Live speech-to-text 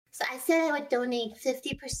So I said I would donate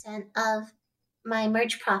 50% of my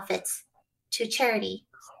merch profits to charity.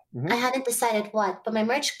 I hadn't decided what, but my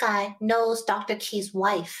merch guy knows Dr. K's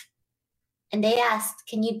wife. And they asked,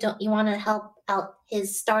 you want to help out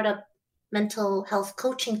his startup mental health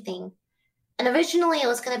coaching thing? And originally it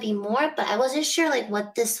was going to be more, but I wasn't sure like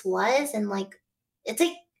what this was. And like, it's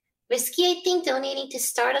like risky, I think, donating to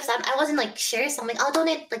startups. I wasn't like sure. So I'm like, I'll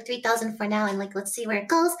donate like 3,000 for now. And like, let's see where it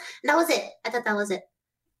goes. And that was it. I thought that was it.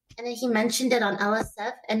 And then he mentioned it on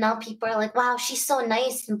LSF, and now people are like, wow, she's so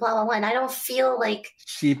nice and blah, blah, blah. And I don't feel like...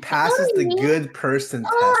 She passes the good person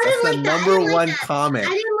test. That's the number one comment. I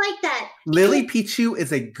didn't like that. Lily Pichu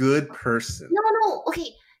is a good person. No.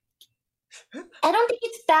 Okay. I don't think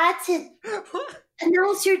it's bad to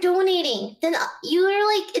announce you're donating. Then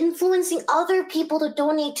you're like influencing other people to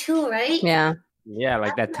donate too, right? Yeah. Yeah,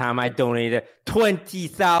 like that time I donated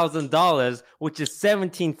 $20,000, which is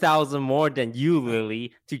 $17,000 more than you,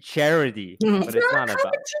 Lily, to charity. But it's not a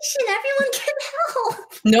competition. Everyone can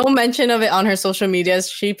help. No mention of it on her social medias.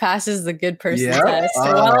 She passes the good person test.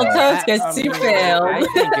 Well, because she failed. I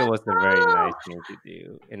think it was a very nice thing to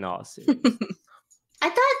do. In all seriousness, I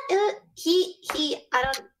thought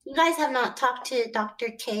you guys have not talked to Dr.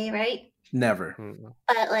 K, right? Never.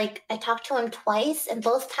 But like I talked to him twice, and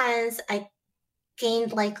both times I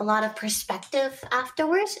gained like a lot of perspective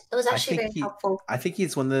afterwards. It was actually very helpful. I think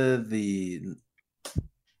he's one of the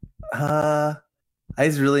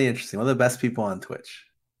he's really interesting. One of the best people on Twitch.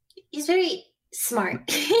 He's very smart.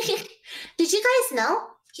 Did you guys know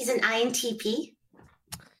he's an INTP?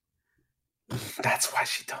 That's why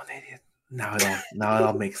she donated. Now it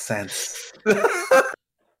all makes sense.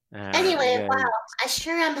 Anyway, wow. I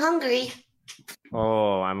sure am hungry.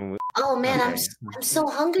 Oh man, okay. I'm so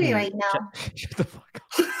hungry right now. Shut the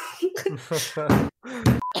fuck up.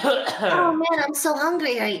 Oh man, I'm so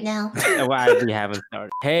hungry right now. Why we haven't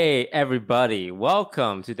started? Hey everybody,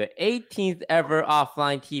 welcome to the 18th ever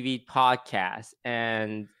Offline TV podcast.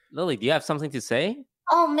 And Lily, do you have something to say?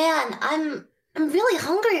 Oh man, I'm really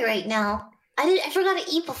hungry right now. I forgot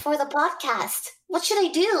to eat before the podcast. What should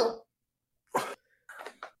I do?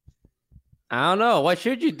 I don't know. What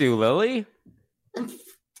should you do, Lily?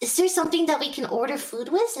 Is there something that we can order food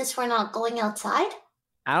with since we're not going outside?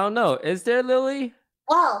 I don't know. Is there, Lily?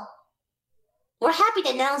 Well, we're happy to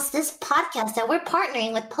announce this podcast that we're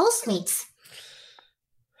partnering with Postmates.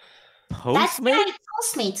 Postmates? That's right,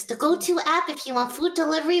 Postmates, the go-to app if you want food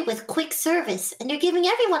delivery with quick service. And they're giving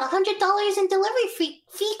everyone $100 in delivery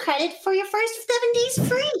fee credit for your first 7 days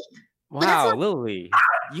free. Wow, Lily,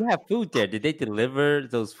 you have food there. Did they deliver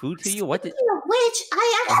those food to you? What did? Which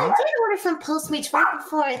I actually did order from Postmates right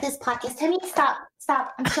before this podcast. Tell me, stop.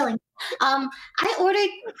 I'm chilling. I ordered.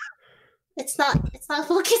 It's not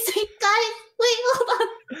focusing, guys. Wait, hold on.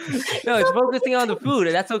 No, it's focusing on the food.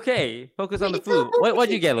 That's okay. Focus on the food.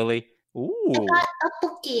 What'd you get, Lily? Ooh. I got a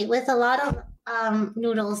poke with a lot of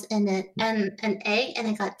noodles in it and an egg, and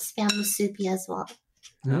I got spam musubi as well.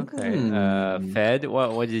 Okay. Fed,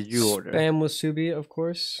 what did you order? Spam musubi, of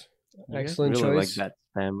course. Excellent really choice. Like that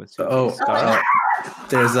spam musubi.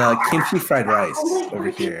 There's kimchi fried rice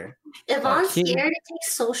over here. Yvonne's here to take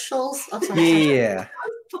socials. Yeah.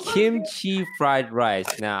 Kimchi fried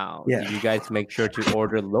rice. Now, you guys make sure to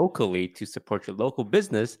order locally to support your local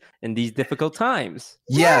business in these difficult times.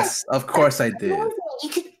 Yes, of course I did. You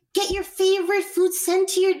could get your favorite food sent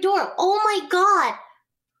to your door. Oh my god.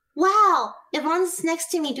 Wow. Yvonne's next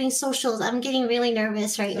to me doing socials. I'm getting really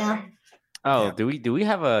nervous right now. Oh, do we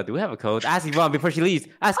have a code? Ask Yvonne before she leaves.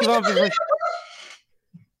 Ask Yvonne before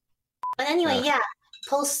But anyway,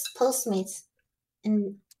 Postmates.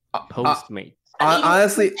 And Postmates.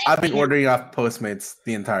 Honestly, I've been ordering off Postmates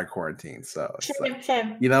the entire quarantine. So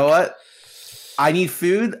sure. You know what? I need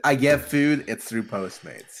food. I get food. It's through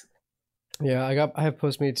Postmates. Yeah, I have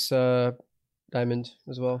Postmates Diamond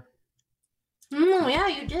as well. Yeah,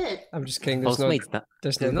 you did. I'm just kidding. There's no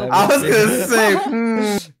I was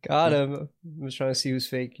gonna say. God, I'm just trying to see who's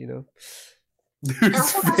fake. You know. I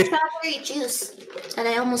also got strawberry juice that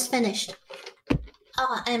I almost finished.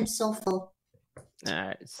 Oh, I am so full. All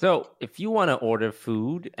right. So, if you want to order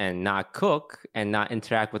food and not cook and not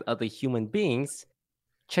interact with other human beings,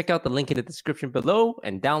 check out the link in the description below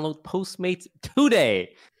and download Postmates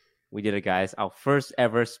today. We did it, guys. Our first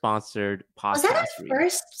ever sponsored podcast. Was that our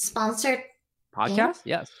first sponsored podcast?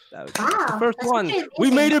 Yes. That was the first one. We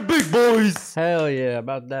made it big, boys. Hell yeah.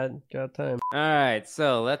 About that. Got time. All right.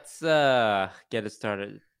 So let's get it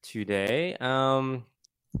started today.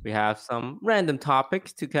 We have some random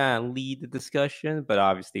topics to kind of lead the discussion, but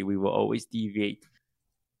obviously we will always deviate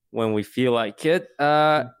when we feel like it.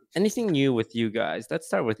 Anything new with you guys? Let's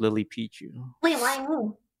start with Lily Pichu. Wait, why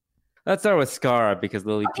new? Let's start with Scara because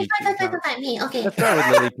Lily Okay, Pichu. fine. Me. Okay. Let's start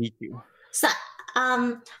with Lily Pichu. So,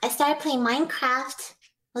 I started playing Minecraft. It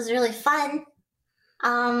was really fun.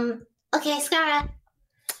 Okay, Scara.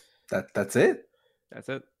 That's it. That's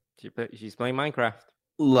it. She's playing Minecraft.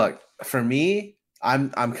 Look, for me,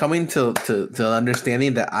 I'm coming to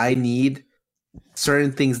understanding that I need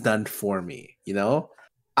certain things done for me. You know,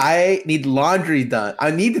 I need laundry done.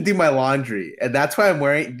 I need to do my laundry, and that's why I'm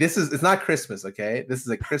wearing this. It's not Christmas, okay? This is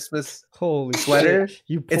a Christmas sweater.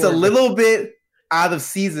 It's a little bit out of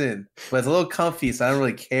season, but it's a little comfy, so I don't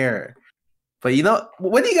really care. But you know,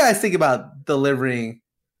 what do you guys think about delivering?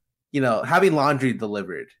 You know, having laundry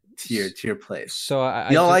delivered to your place. So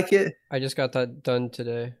you don't like it? I just got that done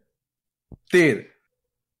today, dude.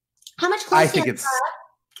 How much clothes? I think it's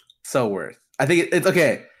so worth. I think it's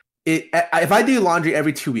okay. If I do laundry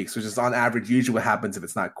every 2 weeks, which is on average usually what happens if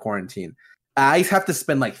it's not quarantine, I have to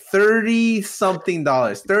spend like $30-something,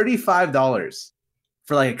 $35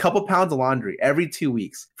 for like a couple pounds of laundry every 2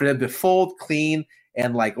 weeks for them to fold, clean,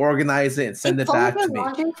 and like organize it and send it back to me.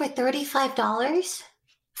 Laundry for $35?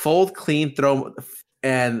 Fold, clean, throw,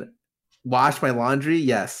 and wash my laundry,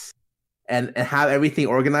 yes, and have everything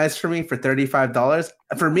organized for me for $35.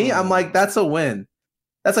 For me, I'm like, that's a win.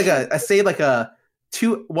 That's like I say like a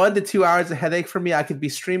 1 to 2 hours of headache for me. I could be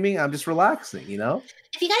streaming. I'm just relaxing, you know.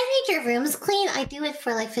 If you guys need your rooms clean, I do it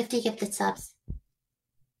for like 50 gifted subs.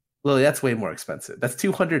 Lily, that's way more expensive. That's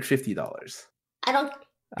 $250. I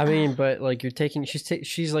mean, but like you're taking,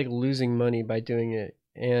 she's like losing money by doing it,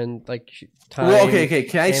 and like time. Well, okay.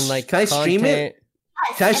 Can I stream it?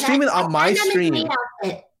 Can I stream it on my stream?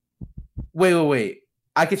 Wait.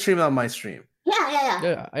 I can stream it on my stream.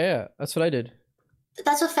 Yeah. That's what I did.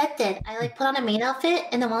 That's what Fett did. I like put on a maid outfit,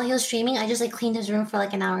 and then while he was streaming, I just like cleaned his room for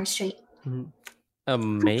like an hour straight. Mm-hmm. A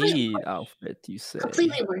maid outfit, you say?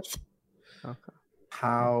 Completely worth. Okay.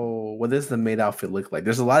 What does the maid outfit look like?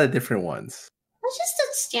 There's a lot of different ones. It's just a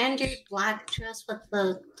standard black dress with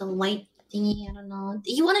the white thingy. I don't know.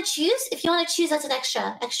 You want to choose? If you want to choose, that's an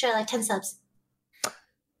extra like 10 subs.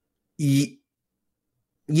 Yeah.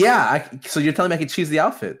 So you're telling me I can choose the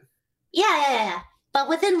outfit? Yeah. But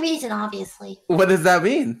within reason, obviously. What does that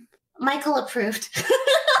mean? Michael approved.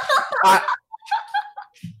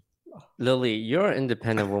 Lily, you're an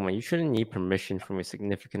independent woman. You shouldn't need permission from your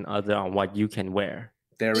significant other on what you can wear.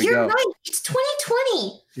 There we You're go. right. It's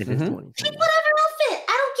 2020. It is 2020. Pick whatever outfit.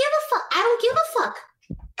 I don't give a fuck.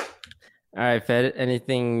 All right, Fed,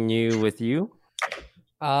 anything new with you?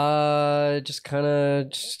 Just kind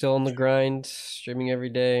of still on the grind, streaming every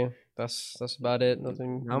day. That's about it.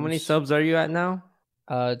 Nothing. How many subs are you at now?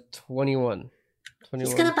 21.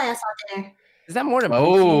 He's gonna buy us all dinner. Is that more than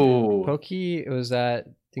Pokey? It was at,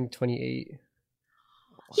 I think, 28.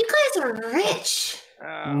 You guys are rich.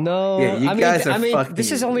 No, yeah, you guys are fucking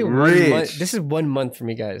this is only rich. 1 month. This is 1 month for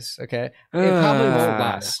me, guys. Okay, it probably won't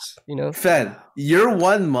last. You know, Fed, your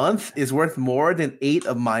 1 month is worth more than 8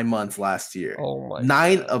 of my months last year. Oh my!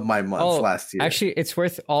 9 of my months last year. Actually, it's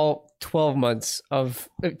worth all 12 months of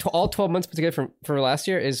all 12 months put together for last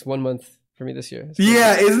year is 1 month for me this year.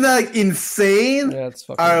 Yeah, isn't that like insane? Yeah, it's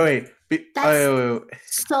fucking. All right, wait.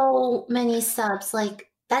 That's so many subs. Like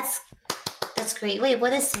that's great. Wait,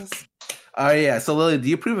 what is this? Oh yeah. So Lily, do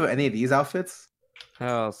you approve of any of these outfits?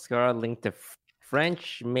 Oh, Scar linked a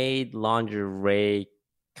French-made lingerie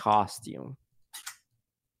costume.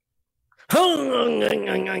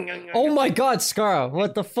 Oh my God, Scara!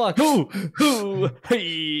 What the fuck?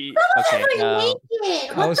 Hey. Okay.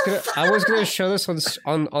 I was gonna show this on the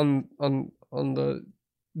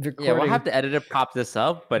recording. Yeah, we'll have the editor pop this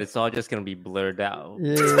up, but it's all just gonna be blurred out.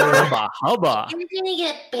 Yeah. Hubba. You're gonna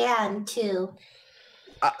get banned too.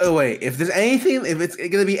 Wait, if it's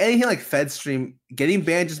gonna be anything like Fed stream, getting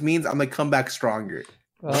banned just means I'm gonna come back stronger.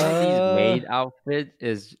 These maid outfit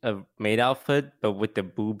is a maid outfit, but with the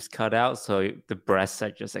boobs cut out, so the breasts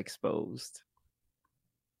are just exposed.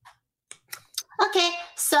 Okay,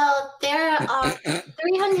 so there are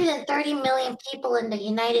 330 million people in the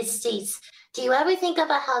United States. Do you ever think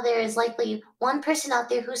about how there is likely one person out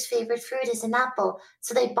there whose favorite fruit is an apple?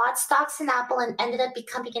 So they bought stocks in Apple and ended up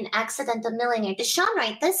becoming an accidental millionaire. Did Sean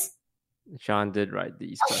write this? Sean did write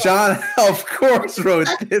these. Okay. Sean, of course, wrote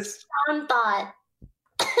this. Sean thought.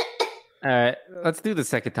 All right, let's do the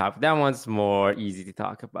second topic. That one's more easy to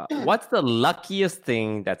talk about. What's the luckiest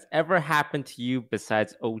thing that's ever happened to you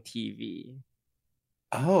besides OTV?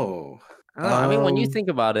 Oh. I mean, when you think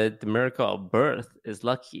about it, the miracle of birth is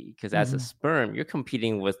lucky because as a sperm, you're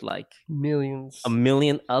competing with like millions, a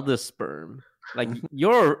million other sperm. Like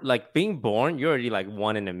you're like being born, you're already like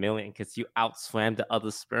 1 in a million because you outswam the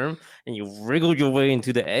other sperm and you wriggled your way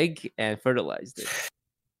into the egg and fertilized it.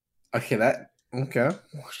 Okay.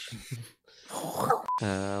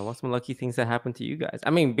 What's some lucky things that happened to you guys? I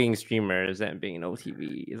mean, being streamers and being in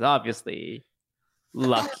OTV is obviously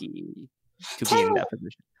lucky to be in that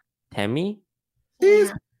position. Temmie?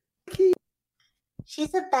 Yeah.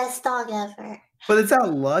 She's the best dog ever. But it's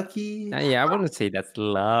not lucky. Yeah, I wouldn't say that's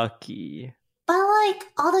lucky. But like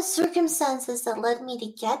all the circumstances that led me to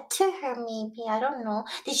get to her, maybe I don't know.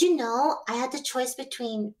 Did you know I had the choice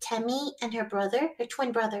between Temmie and her brother, her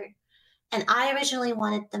twin brother? And I originally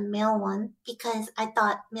wanted the male one because I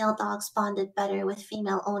thought male dogs bonded better with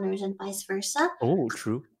female owners and vice versa. Oh,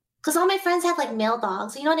 true. Because all my friends have like male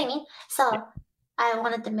dogs, you know what I mean? So I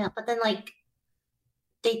wanted the male, but then like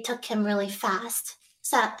they took him really fast.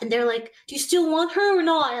 So and they're like, "Do you still want her or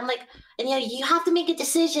not?" I'm like, and you have to make a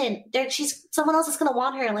decision. Someone else is gonna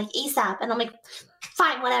want her like ASAP, and I'm like,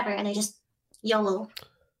 fine, whatever. And I just YOLO.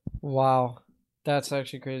 Wow, that's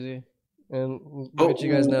actually crazy. And look at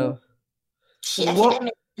you guys now. I'm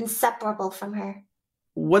inseparable from her.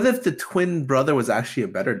 What if the twin brother was actually a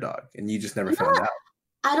better dog and you just never found out?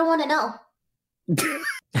 I don't want to know.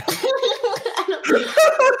 I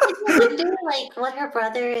wonder like what her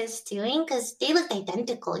brother is doing because they look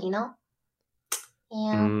identical, you know?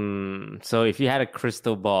 Yeah. So if you had a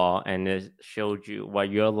crystal ball and it showed you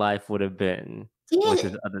what your life would have been with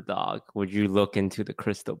this other dog, would you look into the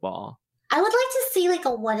crystal ball? I would like to see like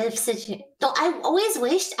a what if situation. Though I always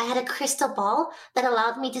wished I had a crystal ball that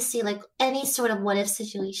allowed me to see like any sort of what if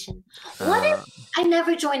situation. What if I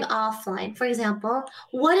never joined offline, for example?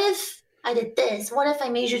 What if I did this? What if I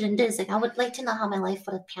majored in this? Like I would like to know how my life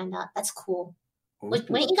would have panned out. That's cool. Wouldn't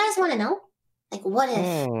you guys want to know? Like what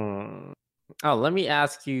if? Oh, let me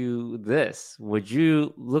ask you this. Would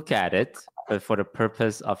you look at it but for the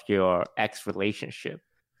purpose of your ex relationship?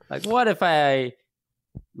 Like what if I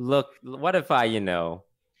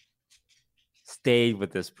stayed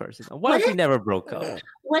with this person? What if we never broke up?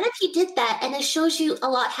 What if you did that and it shows you a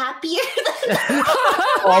lot happier?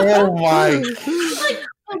 Oh my. Like,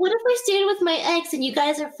 what if I stayed with my ex and you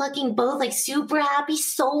guys are fucking both like super happy,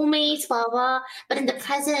 soulmates, blah blah. But in the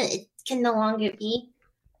present, it can no longer be.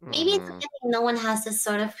 Maybe it's like no one has this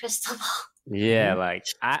sort of crystal ball. Yeah, like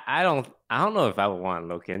I don't know if I would want to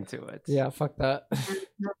look into it. Yeah, fuck that.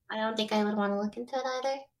 I don't think I would want to look into it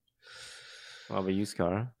either. What about you,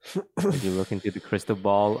 Scar? Would you look into the crystal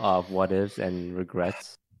ball of what ifs and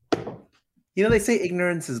regrets? You know, they say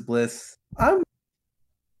ignorance is bliss.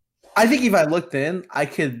 I think if I looked in, I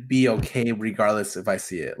could be okay regardless if I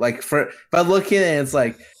see it. Like if I look in and it's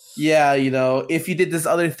like, yeah, you know, if you did this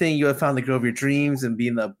other thing, you would have found the girl of your dreams and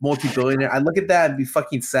being the multi-billionaire. I look at that and be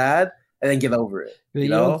fucking sad and then get over it. But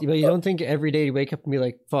you don't think every day you wake up and be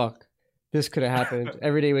like, fuck, this could have happened.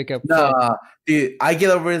 Every day you wake up. Nah, dude, I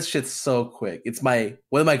get over this shit so quick. It's one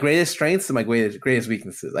of my greatest strengths and my greatest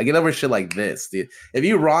weaknesses. I get over shit like this, dude. If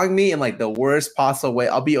you wrong me in like the worst possible way,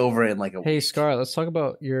 I'll be over it in like a Hey, week. Scar, let's talk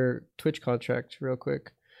about your Twitch contract real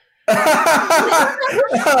quick. You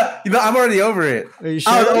know, I'm already over it. Are you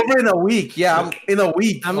sure? I was over in a week. Yeah, I'm in a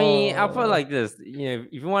week. I mean, I'll put it like this. You know,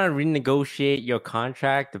 if you want to renegotiate your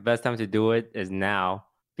contract, the best time to do it is now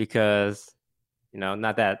because, you know,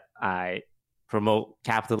 not that I promote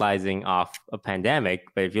capitalizing off a pandemic,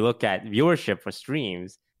 but if you look at viewership for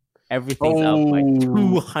streams, everything's up like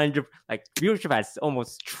 200. Like viewership has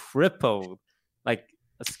almost tripled. Like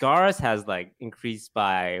Scars has like increased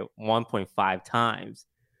by 1.5 times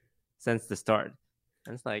since the start.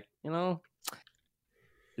 And it's like, you know,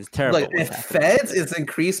 it's terrible. Like if Feds is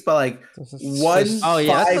increased by like 15000 times.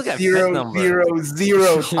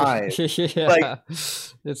 Yeah, like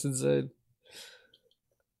it's insane.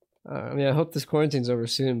 I mean, I hope this quarantine's over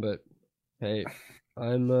soon, but hey,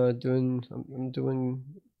 I'm doing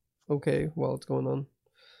okay while it's going on.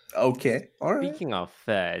 Okay, all right. Speaking of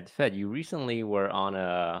Fed, you recently were on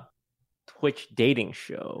a Twitch dating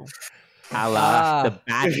show, a la The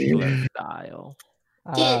Bachelor style.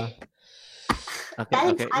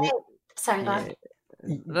 Sorry, go on.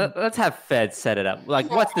 Let's have Fed set it up. Like,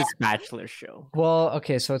 what's this Bachelor show? Well,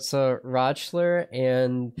 okay, so it's a Bachelor,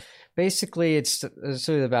 and basically it's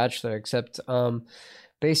really The Bachelor, except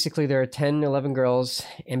basically there are 10, 11 girls,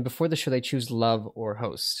 and before the show they choose love or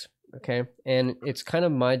host, okay? And it's kind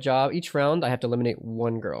of my job. Each round I have to eliminate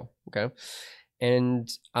one girl, okay? And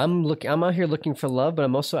I'm out here looking for love, but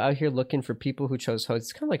I'm also out here looking for people who chose host.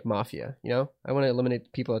 It's kind of like Mafia, you know? I want to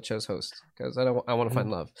eliminate people that chose host because I want to find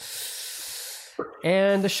love.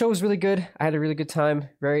 And the show was really good. I had a really good time.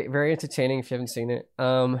 Very, very entertaining if you haven't seen it.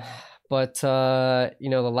 But you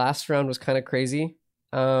know, the last round was kind of crazy.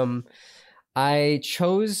 I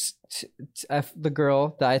chose the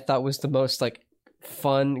girl that I thought was the most like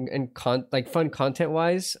fun and fun content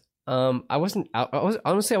wise. I wasn't out.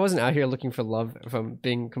 I wasn't out here looking for love. If I'm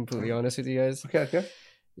being completely honest with you guys. Okay.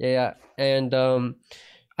 Yeah. And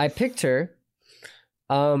I picked her.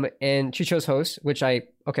 And she chose host, which I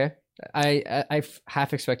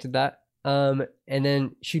half expected that. And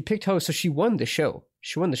then she picked host, so she won the show.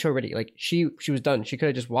 She won the show already. Like she was done. She could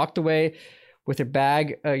have just walked away with her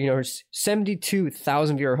bag. Her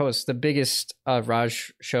 72,000 viewer host, the biggest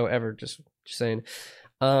Raj show ever. Just saying.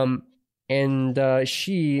 And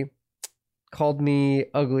she called me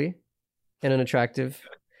ugly and unattractive,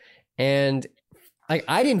 and like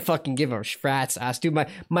I didn't fucking give a rat's ass, dude.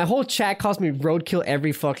 My whole chat calls me roadkill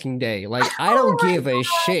every fucking day. Like I don't give a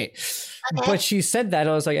shit. Okay. But she said that, and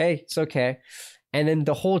I was like, hey, it's okay. And then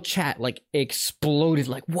the whole chat like exploded,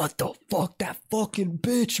 like, what the fuck, that fucking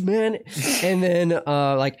bitch, man. And then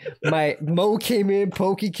like my Mo came in,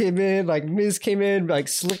 Pokey came in, like Miz came in, like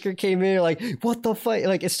Slicker came in, like what the fuck?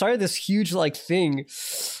 Like it started this huge like thing.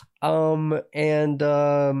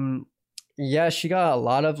 Yeah, she got a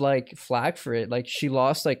lot of like flack for it. Like she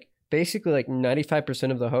lost like basically like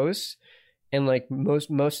 95% of the hosts, and like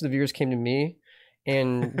most of the viewers came to me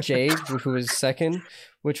and Jade, who was second,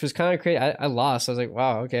 which was kind of crazy. I lost. I was like,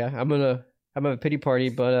 wow, okay, I'm gonna have a pity party,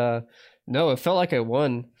 but no, it felt like I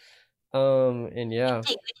won. And yeah.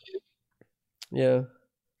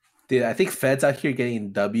 Dude, I think Fed's out here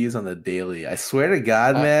getting W's on the daily. I swear to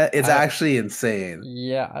God, man, it's actually insane.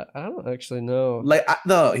 Yeah, I don't actually know. Like,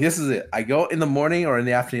 no, this is it. I go in the morning or in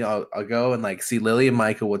the afternoon. I'll go and like see Lily and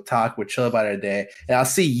Michael. We'll talk. We'll chill about our day, and I'll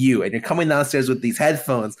see you. And you're coming downstairs with these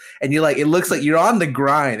headphones, and you're like, it looks like you're on the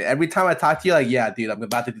grind. Every time I talk to you, like, yeah, dude, I'm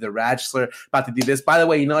about to do the Ratchler, about to do this. By the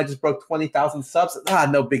way, I just broke 20,000 subs.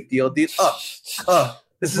 No big deal, dude.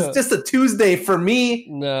 This is just a Tuesday for me.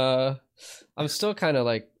 No, I'm still kind of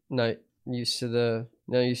like not used to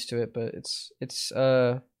it, but it's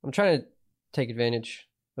I'm trying to take advantage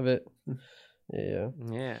of it. Yeah,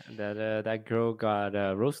 that girl got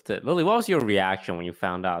roasted. Lily, what was your reaction when you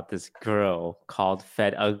found out this girl called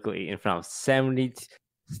Fed ugly in front of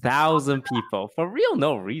 70,000 people for real,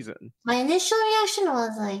 no reason? My initial reaction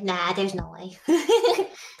was like, nah, there's no way.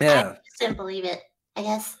 Yeah, I just didn't believe it, I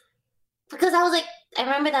guess, because I was like, I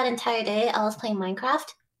remember that entire day I was playing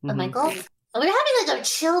Minecraft with Michael. We were having like a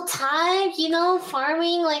chill time,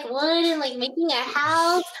 farming like wood and like making our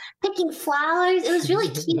house, picking flowers. It was really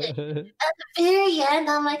cute. At the very end,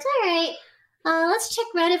 I'm like, all right, let's check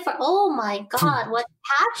Reddit for, oh my God, what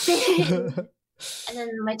happened? And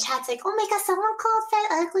then my chat's like, oh my God, someone called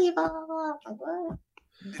Fed ugly, blah, blah, blah. Like, what?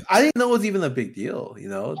 I didn't know it was even a big deal,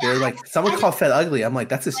 They're like, someone called Fed ugly. I'm like,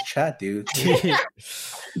 that's his chat, dude.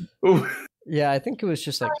 Yeah, I think it was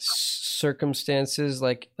just like circumstances,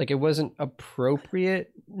 like it wasn't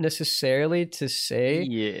appropriate necessarily to say.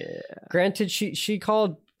 Yeah. Granted, she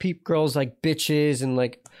called girls like bitches and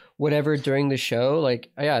like whatever during the show. Like,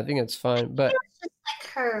 yeah, I think that's fine. But it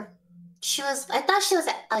was just like I thought she was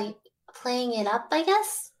like playing it up. I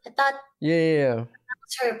guess I thought. Yeah. That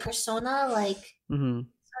was her persona, like sort of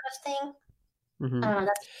thing. I don't know.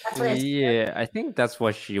 That's what it is. Yeah, I think that's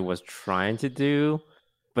what she was trying to do.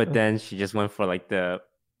 But then she just went for like the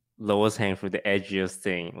lowest hang fruit, the edgiest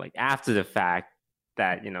thing. Like after the fact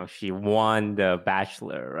that, she won the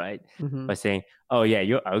Bachelor, right? By saying, oh yeah,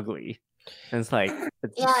 you're ugly. And it's like,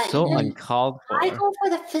 it's so uncalled for. I go for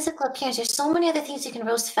the physical appearance. There's so many other things you can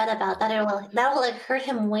roast Fed about that will like hurt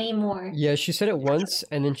him way more. Yeah, she said it once,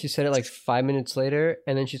 and then she said it like 5 minutes later,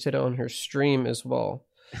 and then she said it on her stream as well.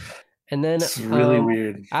 And then it's really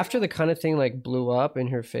weird. After the kind of thing like blew up in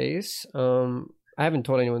her face, I haven't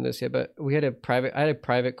told anyone this yet, but I had a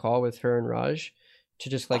private call with her and Raj to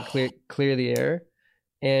just like clear the air.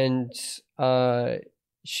 And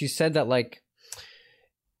she said that like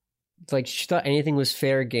she thought anything was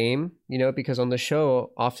fair game, because on the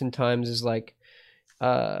show oftentimes is like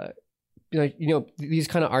these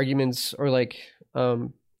kind of arguments or like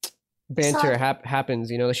banter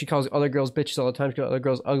happens, like she calls other girls bitches all the time, she calls other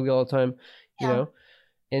girls ugly all the time, you know.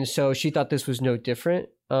 And so she thought this was no different.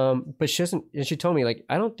 But she doesn't. And she told me like,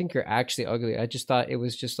 I don't think you're actually ugly. I just thought it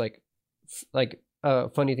was just like a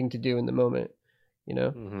funny thing to do in the moment, I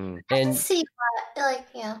can see that.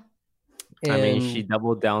 I mean, she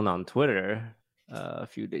doubled down on Twitter a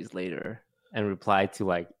few days later and replied to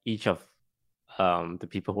like each of the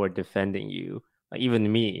people who are defending you, like even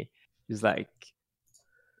me. She's like,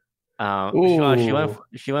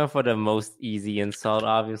 she went for the most easy insult,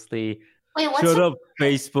 obviously. Wait, shut up,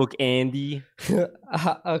 Facebook Andy.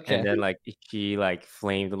 Okay. And then like she like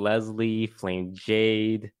flamed Leslie, flamed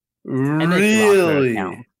Jade. Really? And then she lost her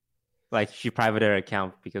account. Like she privated her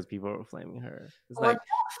account because people were flaming her. It's like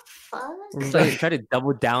fuck? So she tried to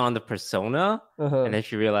double down on the persona, Uh-huh. and then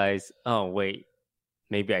she realized, oh wait,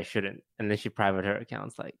 maybe I shouldn't. And then she private her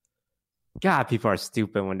accounts. Like, God, people are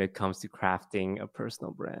stupid when it comes to crafting a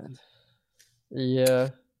personal brand. Yeah,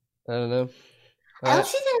 I don't know. I hope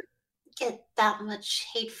she didn't get that much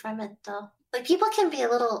hate from it though. Like people can be a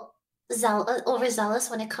little overzealous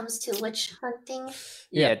when it comes to witch hunting.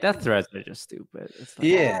 Yeah, death threats are just stupid. It's like,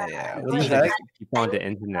 Yeah. What the these heck? are just people on the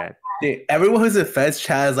internet. Dude, everyone who's in Feds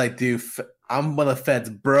chat is like, dude, I'm one of the Feds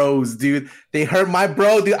bros, dude. They hurt my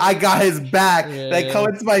bro, dude. I got his back. Yeah, Like, come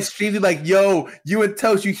into my stream, dude, like, yo, you and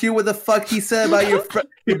Toast, you hear what the fuck he said about your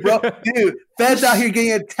bro? Dude, Feds out here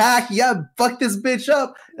getting attacked. Yeah, fuck this bitch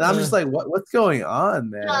up. And I'm just like, what's going on,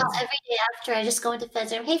 man? Every day after, I just go into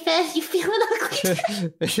Fed's room. Hey, Fed, you feeling ugly?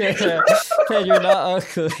 Yeah, you're not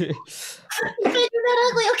ugly. Fed, you're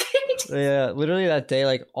not ugly, okay? Yeah, literally that day,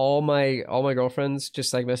 like all my girlfriends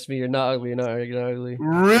just like messaged me. You're not ugly. You're not ugly. You're not ugly.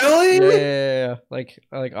 Really? Yeah. Like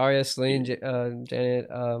Arya, Celine, Janet,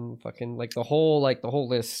 fucking like the whole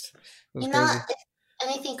list. It was You know, crazy. if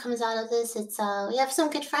anything comes out of this, it's we have some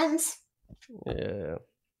good friends. Yeah.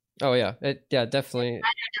 Oh yeah. Definitely.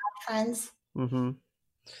 Friends. Mm-hmm.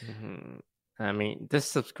 I mean, this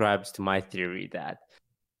subscribes to my theory that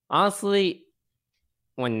honestly,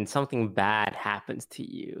 when something bad happens to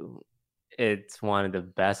you, it's one of the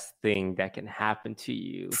best things that can happen to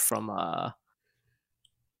you from a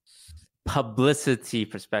publicity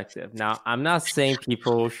perspective. Now, I'm not saying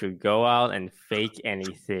people should go out and fake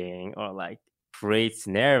anything or like create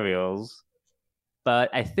scenarios, but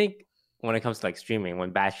I think when it comes to like streaming,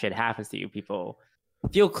 when bad shit happens to you, people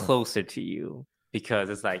feel closer to you because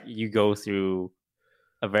it's like you go through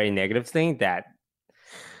a very negative thing that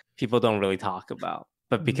people don't really talk about.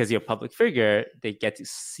 But because you're a public figure, they get to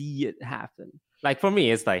see it happen. Like for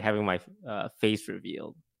me, it's like having my face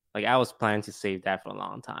revealed. Like I was planning to save that for a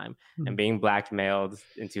long time, and being blackmailed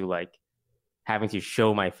into like having to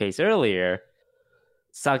show my face earlier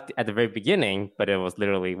sucked at the very beginning, but it was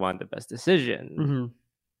literally one of the best decisions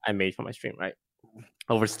I made for my stream, right?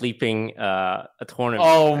 Oversleeping a tournament.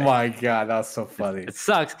 Oh right? my god, that's so funny. It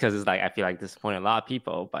sucks because it's like I feel like disappointing a lot of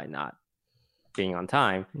people by not being on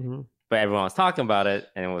time. But everyone was talking about it,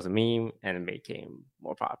 and it was a meme, and it became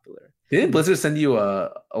more popular. Didn't Blizzard send you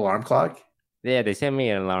a alarm clock? Yeah, they sent me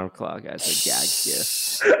an alarm clock as a gag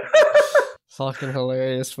gift. Fucking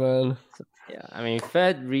hilarious, man. Yeah, I mean,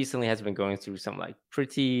 Fed recently has been going through some like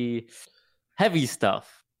pretty heavy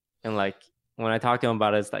stuff, and like when I talk to him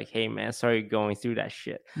about it, it's like, hey man, sorry you're going through that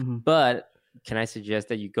shit, but can I suggest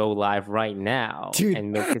that you go live right now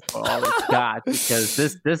and make it for all it's got? Because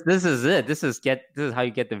this is it. This is how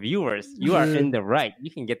you get the viewers. You are in the right.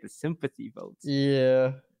 You can get the sympathy votes.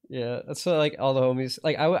 Yeah. That's what like all the homies.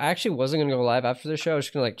 Like I actually wasn't gonna go live after the show. I was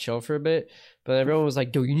just gonna like chill for a bit. But everyone was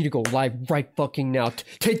like, "Dude, you need to go live right fucking now.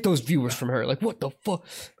 Take those viewers from her." Like, what the fuck?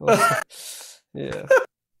 Yeah.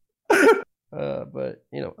 But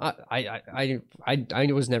you know,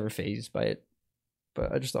 I was never fazed by it.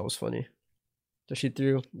 But I just thought it was funny that she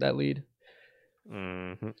threw that lead.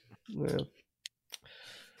 Yeah.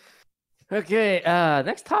 Okay,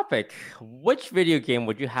 next topic. Which video game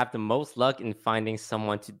would you have the most luck in finding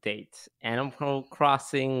someone to date? Animal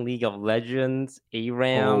Crossing, League of Legends,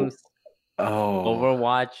 ARAMs,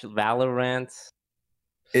 Overwatch, Valorant?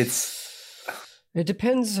 It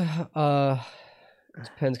depends. It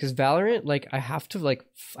depends because Valorant, like I have to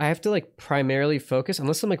primarily focus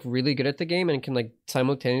unless I'm like really good at the game and can like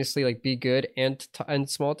simultaneously like be good and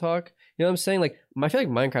small talk. You know what I'm saying? Like I feel like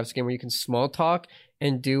Minecraft's a game where you can small talk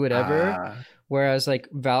and do whatever. Whereas like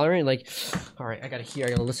Valorant, like, all right, I gotta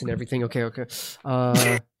listen to everything. Okay. Yo,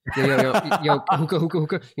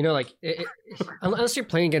 hookah. You know, like unless you're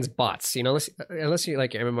playing against bots, you know, unless you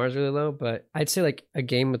like MMR is really low. But I'd say like a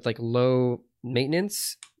game with like low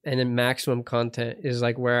maintenance and then maximum content is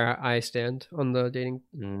like where I stand on the dating.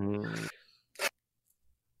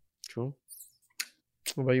 True.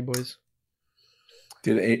 What about you boys?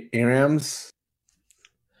 Dude, ARAMs.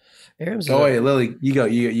 ARAMs. Wait, Lily, you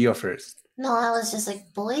go first. No, I was just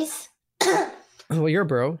like, boys. Well, you're a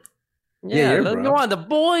bro. Yeah, you're let's bro. go on the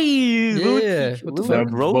boys. Yeah, what the fuck?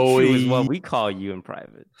 Brochu is what we call you in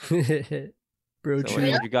private. Bro, So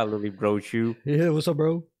what you got, Lily Brochu? Yeah, what's up,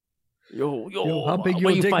 bro? Yo, how big where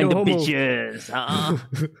your you dick, find no the homo? bitches?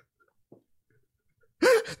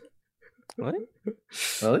 What?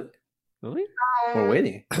 Really? We're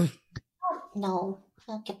waiting. No,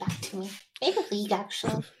 don't get back to me. Maybe League,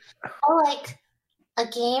 actually. Or like a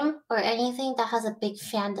game or anything that has a big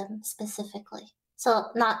fandom specifically. So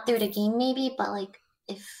not through the game maybe, but like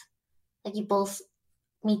if like you both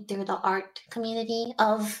meet through the art community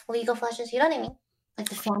of League of Legends, you know what I mean? like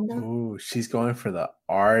the fandom. Ooh, she's going for the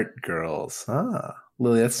art girls. Huh.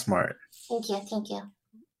 Lily, that's smart. Thank you. I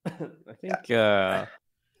think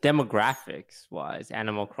demographics wise,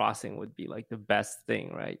 Animal Crossing would be like the best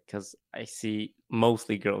thing, right? Because I see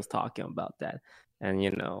mostly girls talking about that. And you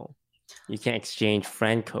can exchange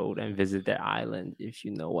friend code and visit their island, if you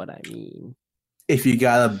know what I mean. If you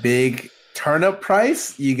got a big turnip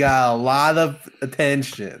price, you got a lot of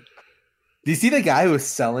attention. Do you see the guy who was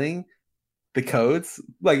selling the codes?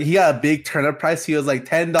 Like, he got a big turnip price. He was like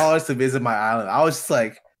 $10 to visit my island. I was just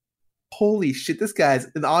like, holy shit, this guy's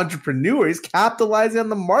an entrepreneur. He's capitalizing on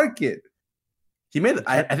the market. He made,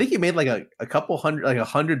 I think he made like a couple hundred, like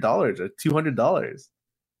 $100 or $200.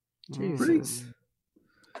 Jesus.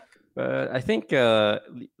 But I think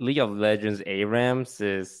League of Legends ARAMs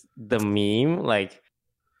is the meme, like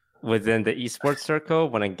within the esports circle,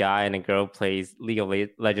 when a guy and a girl plays League of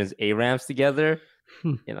Legends ARAMs together.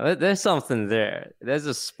 There's something there. There's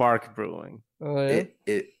a spark brewing. Oh, yeah?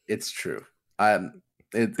 It's true.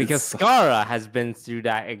 Because Skara has been through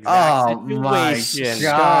that exact situation. My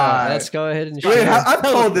God. Let's go ahead and Wait, I've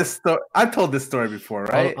told this story. I've told this story before,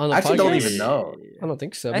 right? On the I actually don't podcast? even know. I don't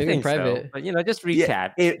think so. I Maybe think in private. so. But just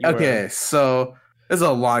recap. Okay, so this is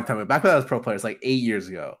a long time ago. Back when I was pro player, it's like 8 years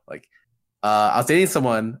ago. Like, I was dating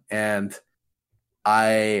someone, and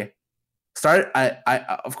I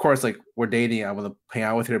of course, like, we're dating. I want to hang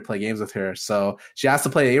out with her, play games with her. So she asked to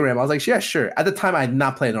play ARAM. I was like, yeah, sure. At the time, I did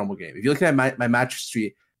not play a normal game. If you're looking at my match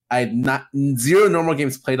history, I had zero normal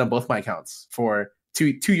games played on both my accounts for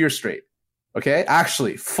two years straight. Okay,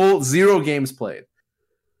 actually, full 0 games played.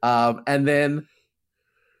 And then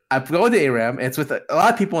I go into ARAM, and it's with a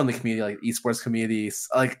lot of people in the community, like esports communities,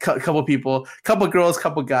 like a couple people, couple girls,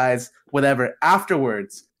 couple guys, whatever.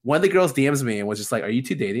 Afterwards, one of the girls DMs me and was just like, "Are you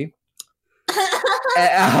two dating?"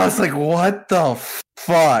 And I was like, "What the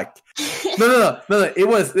fuck?" No. It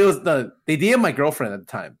was they DM'd my girlfriend at the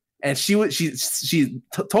time, and she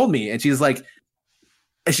told me, and she's like,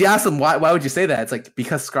 and she asked them, "Why would you say that?" It's like,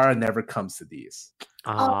 because Skara never comes to these.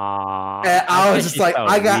 And I was just like,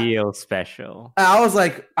 I got real special. I was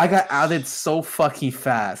like, I got outed so fucking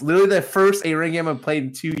fast. Literally, the first A-Ring game I played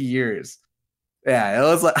in 2 years. Yeah, it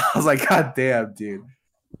was like, I was like, God damn, dude.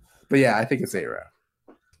 But yeah, I think it's A-Ring.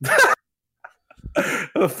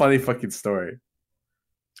 What a funny fucking story.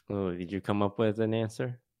 Oh, did you come up with an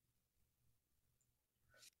answer?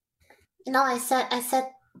 No, I said.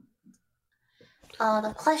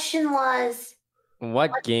 The question was,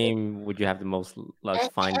 what game would you have the most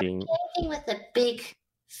luck finding? Anything with a big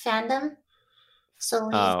fandom. So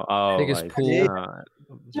biggest like, pool.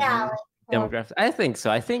 yeah, Demographics. I think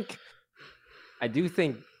so. I do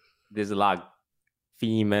think there's a lot of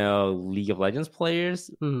female League of Legends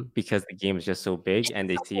players because the game is just so big, and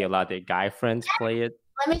they see a lot of their guy friends play it.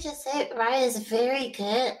 Let me just say, Riot is very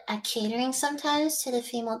good at catering sometimes to the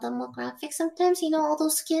female demographic. Sometimes, all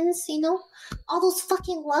those skins, all those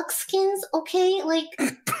fucking Lux skins, okay? Like,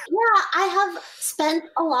 yeah, I have spent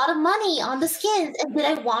a lot of money on the skins. And did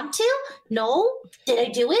I want to? No. Did I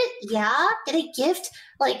do it? Yeah. Did I gift,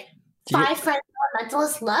 like, 5 friends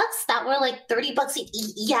Mentalist Lux that were, like, $30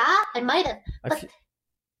 each? Yeah, I might have. But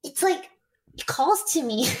it's like, it calls to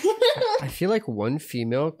me. I feel like one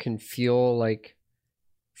female can feel like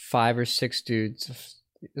 5 or 6 dudes.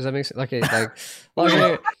 Does that make sense? Okay. Sorry.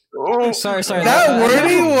 That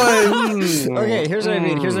wording was okay. Here's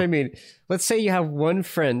what I mean. Let's say you have one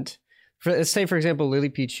friend. Let's say, for example, Lily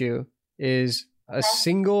Pichu is a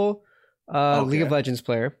single League of Legends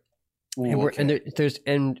player, and there's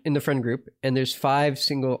in the friend group, and there's 5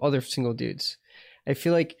 other single dudes. I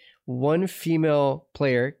feel like one female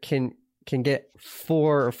player can get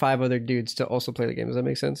 4 or 5 other dudes to also play the game. Does that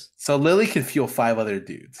make sense? So Lily can fuel 5 other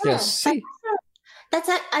dudes. Yes. See, that's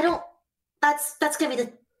it. That's gonna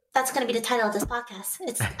be the title of this podcast.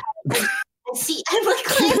 It's I see. I'm like,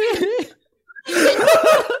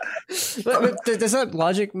 does that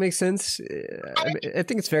logic make sense? I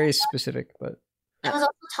think it's very specific, but I was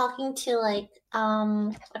also talking to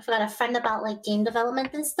I forgot a friend about like game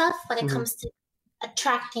development and stuff when it comes to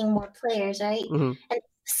attracting more players, right? And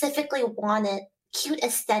specifically wanted cute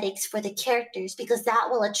aesthetics for the characters because that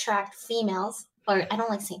will attract females, or I don't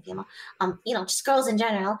like saying female, just girls in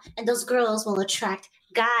general, and those girls will attract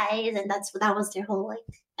guys, and that was their whole like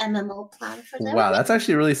MMO plan for them. Wow, that's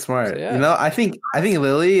actually really smart. Yeah. I think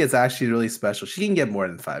Lily is actually really special. She can get more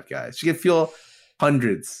than 5 guys. She can fuel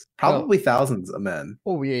hundreds, probably thousands of men.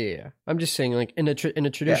 Oh yeah. I'm just saying, like in a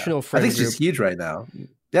traditional friend I think group, she's huge right now.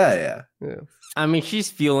 Yeah. I mean, she's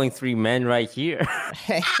fueling 3 men right here.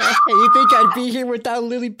 You think I'd be here without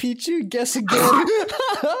Lily Pichu? Guess again. I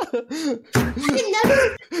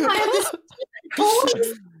never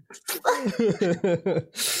Boys.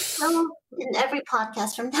 In every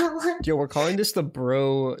podcast from now on. Yo, we're calling this the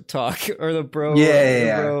bro talk or the bro.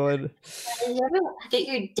 Yeah. Bro and... You ever get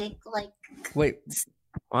your dick like? Wait.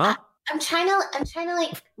 Huh? I'm trying to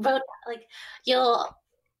like wrote like yo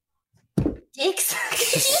dicks.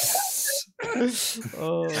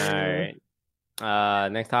 Oh. All right.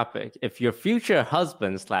 Next topic. If your future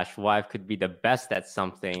husband/wife could be the best at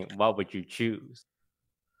something, what would you choose?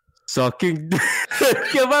 Sucking dick.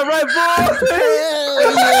 Am I right, boy?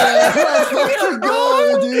 Yeah, let's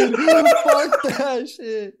go, dude. Fuck that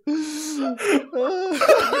shit.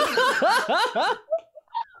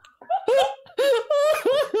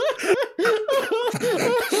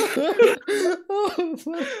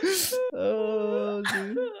 Oh,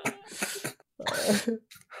 dude.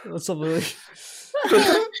 What's up, Lily?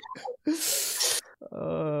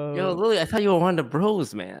 Yo, Lily, I thought you were one of the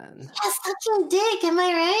bros, man. Yeah, sucking dick. Am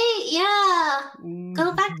I right? Yeah.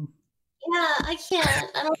 Go back. Yeah, I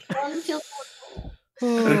can't. I don't feel.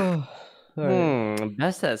 Right.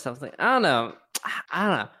 Best at something. I don't know.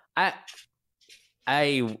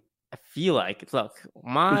 I feel like, look,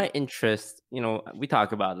 my interest, we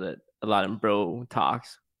talk about it a lot in bro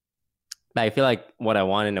talks, but I feel like what I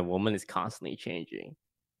want in a woman is constantly changing.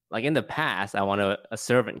 Like in the past, I wanted a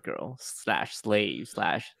servant girl / slave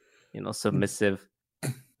 / submissive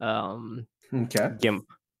gimp.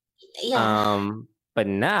 Yeah. But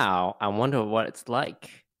now I wonder what it's like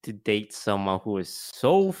to date someone who is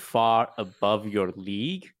so far above your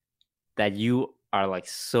league that you are like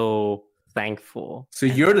so thankful. So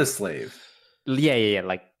you're the slave. Yeah.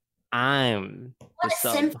 Like I'm What the a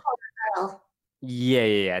sub. simple girl.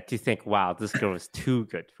 Yeah. To think, wow, this girl is too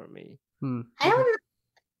good for me.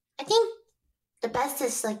 I think the best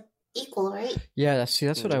is like equal, right? Yeah, that's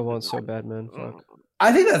what I want so bad, man. Fuck.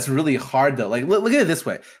 I think that's really hard though. Like, look at it this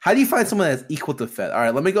way: how do you find someone that's equal to Fed? All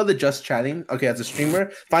right, let me go to Just Chatting. Okay, as a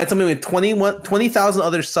streamer, find someone with 20,000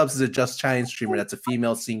 other subs as a Just Chatting streamer. That's a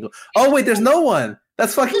female single. Oh wait, there's no one.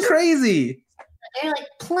 That's fucking crazy. There are like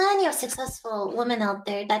plenty of successful women out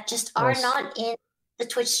there that just are not in the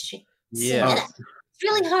Twitch stream. Yeah. And it's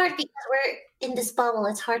really hard because we're in this bubble.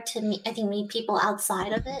 It's hard to meet people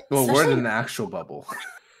outside of it. Well, we're in an actual bubble.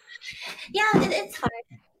 Yeah, it's hard.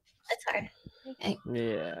 It's hard. Okay.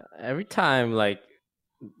 Yeah. Every time, like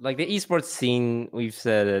the esports scene, we've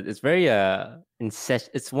said it's very incest.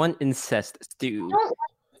 It's one incest stew. I don't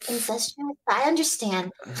like incestuous. I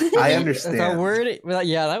understand. I understand. That word,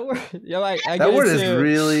 yeah, that word. Yeah, I that word is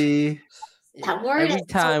really. That word. Every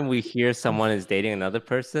time we hear someone is dating another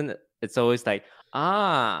person, it's always like,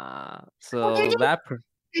 so that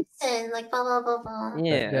person, like blah blah blah blah.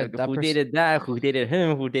 yeah, who dated that? Who dated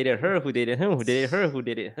him? Who dated her? Who dated him? Who dated her? Who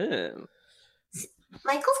dated him?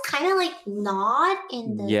 Michael's kind of like not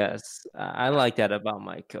in the. Yes, I like that about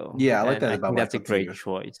Michael. Yeah, I like that about Michael. That's a great too.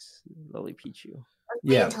 choice, Lily Pichu.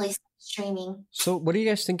 Yeah. Until he's streaming. So, what do you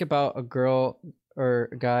guys think about a girl or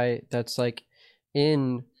a guy that's like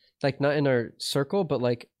in, like not in our circle, but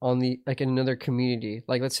like on the in another community,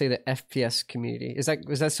 like let's say the FPS community? Is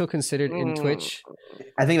that still considered in Twitch?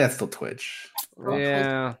 I think that's still Twitch.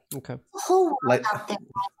 Yeah. Okay. The whole world out there is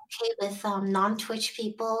okay with non-Twitch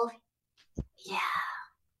people. Yeah.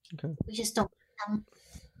 Okay. We just don't put them.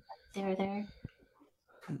 They're there.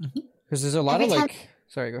 Because there's a lot of like.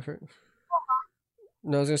 Sorry, go for it.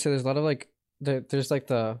 No, I was gonna say there's a lot of like there's like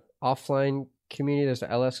the offline community, there's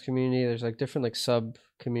the LS community, there's like different like sub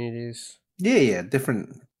communities. Yeah,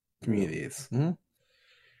 different communities. Mm-hmm.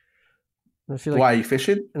 I feel like, why are you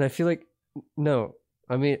fishing? And I feel like no,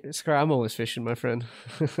 I mean, Scar, I'm always fishing, my friend.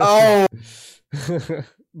 Oh,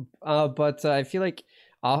 but I feel like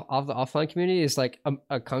off the offline community is like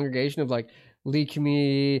a congregation of like League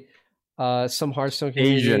community, some Hearthstone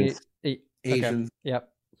community, Asians, yep,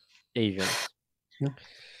 Asians.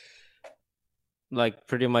 Like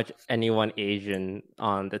pretty much anyone Asian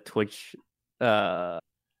on the Twitch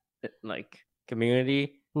like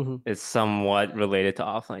community is somewhat related to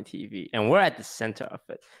offline TV, and we're at the center of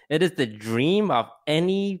it. It is the dream of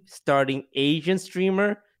any starting Asian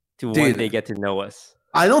streamer to one day get to know us.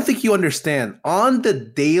 I don't think you understand. On the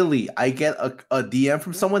daily, I get a DM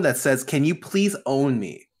from someone that says, "Can you please own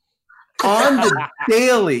me?" On the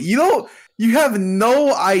daily, you have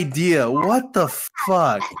no idea what the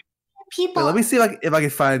fuck. People. Wait, let me see if I can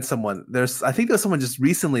find someone. I think there's someone just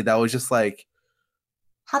recently that was just like,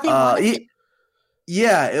 how they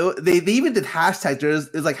they even did hashtag.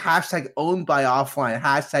 There's like hashtag owned by offline,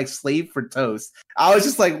 hashtag slave for toast. I was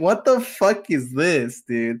just like, what the fuck is this,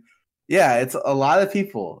 dude? Yeah, it's a lot of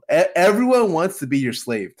people. Everyone wants to be your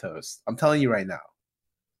slave, Toast. I'm telling you right now.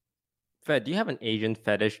 Fed, do you have an Asian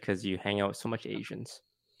fetish because you hang out with so much Asians?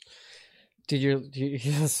 Dude,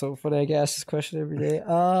 you're so funny. I get asked this question every day.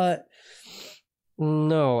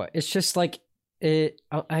 No, it's just like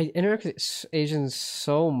I interact with Asians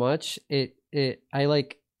so much. I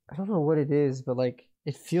like, I don't know what it is, but like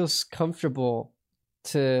it feels comfortable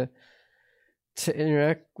to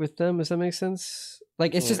interact with them. Does that make sense?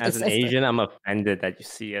 Like it's just as an Asian, I'm offended that you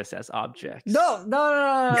see us as objects. No.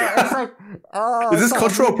 It's like, is this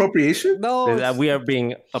cultural appropriation? No, we are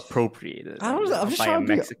being appropriated. I'm just by trying a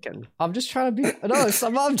Mexican. I'm just trying to be. No,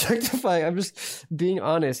 I'm not objectifying. I'm just being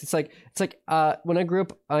honest. It's like when I grew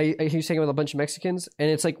up, I used to hang out with a bunch of Mexicans, and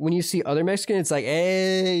it's like when you see other Mexicans, it's like,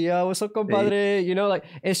 hey, yo, what's up, compadre? You know, like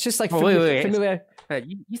it's just like familiar.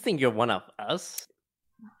 You think you're one of us?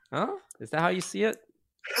 Huh? Is that how you see it?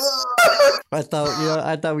 I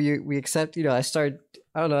thought we accept. You know, I started.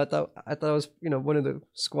 I don't know. I thought I was, you know, one of the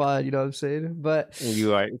squad. You know what I'm saying? But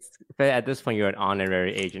you are. At this point, you're an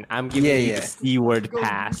honorary agent. I'm giving you the C-word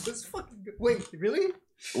pass. Wait, really?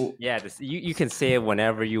 Yeah, you can say it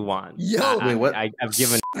whenever you want. Yo, wait, what? I've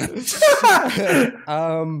given. Wait,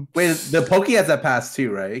 the Pokey has that pass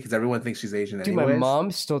too, right? Because everyone thinks she's Asian. Dude, my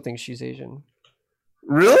mom still thinks she's Asian.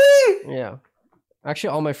 Really? Yeah. Actually,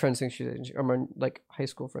 all my friends think she's Asian. Or my like high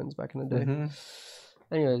school friends back in the day. Mm-hmm.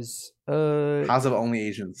 Anyways, House of Only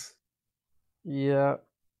Asians. Yeah,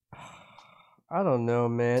 I don't know,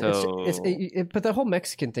 man. So... But the whole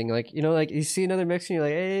Mexican thing, like, you know, like you see another Mexican, you're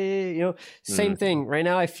like, hey, you know, same thing. Right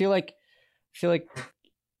now, I feel that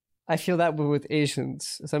with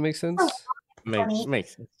Asians. Does that make sense?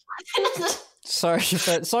 Makes sense. Sorry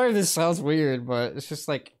if this sounds weird, but it's just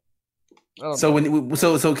like. So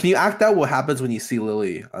so can you act out what happens when you see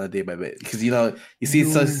Lily on a day by day? Because you know you see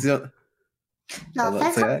No,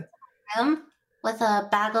 that's him with a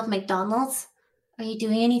bag of McDonald's. Are you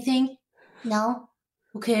doing anything? No.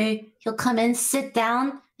 Okay. He'll come in, sit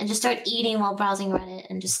down, and just start eating while browsing Reddit,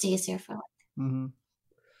 and just stays there for like. Mm-hmm.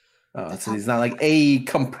 Oh, so he's not like, hey,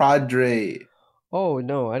 compadre. Oh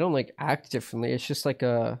no, I don't like act differently. It's just like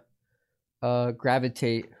a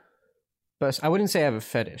gravitate. But I wouldn't say I have a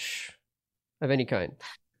fetish of any kind.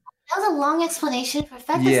 That was a long explanation for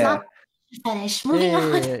fetish. Yeah. Not fetish. Moving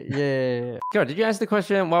on. Yeah. Joe, did you ask the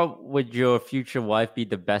question? What would your future wife be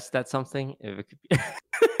the best at something? If it could be,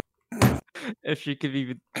 if she could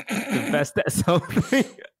be the best at something.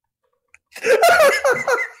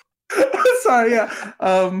 Sorry.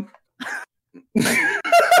 Yeah.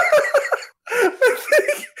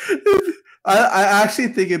 I actually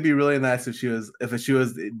think it'd be really nice if she was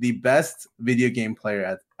the best video game player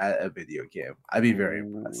at a video game. I'd be very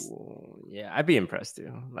impressed. Yeah, I'd be impressed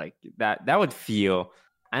too. Like that would feel,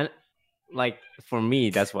 and like for me,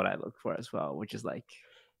 that's what I look for as well, which is like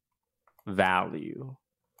value.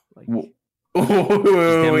 Like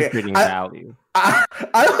demonstrating value. I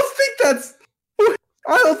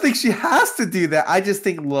don't think she has to do that. I just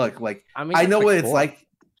think, look, like I know what it's like.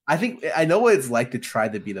 I know what it's like to try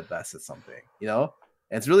to be the best at something, you know?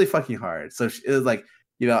 And it's really fucking hard. So it was like,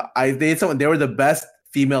 you know, they were the best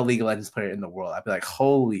female League of Legends player in the world. I'd be like,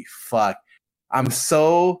 holy fuck. I'm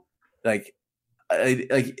so like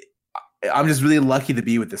I'm just really lucky to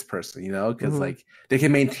be with this person, you know? Because like they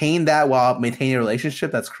can maintain that while maintaining a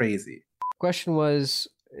relationship. That's crazy. Question was,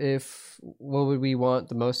 what would we want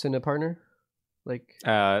the most in a partner? Like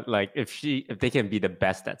if they can be the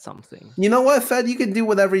best at something. You know what, Fed? You can do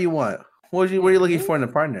whatever you want. What are you looking for in a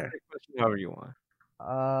partner? However you want.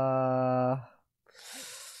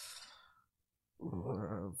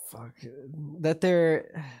 Fuck. That they're.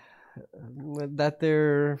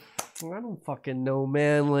 I don't fucking know,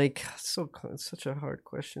 man. Like, it's such a hard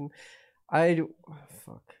question. I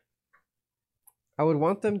would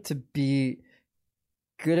want them to be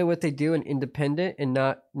good at what they do and independent and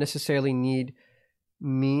not necessarily need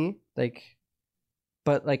me, like,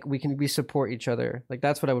 but like we support each other. Like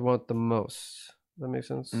that's what I would want the most. Does that make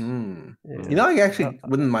sense? Yeah. You know, I actually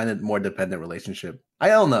wouldn't mind a more dependent relationship. I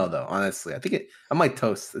don't know though, honestly. I think I'm like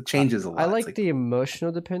toast. It changes a lot. I like the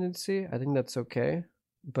emotional dependency. I think that's okay,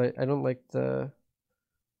 but I don't like the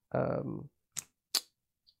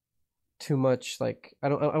too much. Like I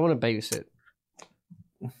want to babysit.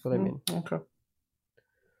 That's what I mean. Okay.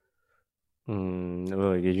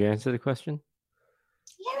 Lily, did you answer the question?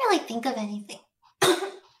 I can't really think of anything.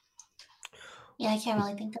 Yeah, I can't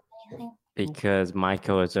really think of anything. Because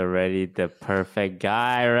Michael is already the perfect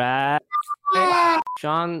guy, right?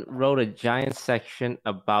 Sean wrote a giant section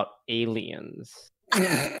about aliens.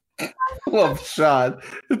 Love Sean.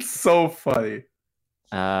 It's so funny.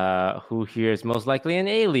 Who here is most likely an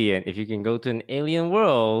alien? If you can go to an alien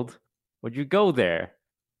world, would you go there?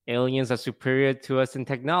 aliens are superior to us in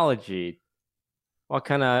technology. What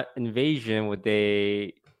kind of invasion would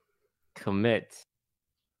they commit?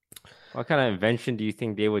 What kind of invention do you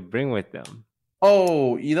think they would bring with them?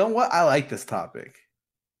 Oh, you know what? I like this topic.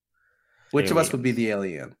 Which of us would be the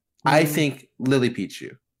alien? I think Lily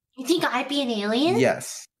Pichu. You think I'd be an alien?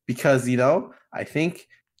 Yes, because I think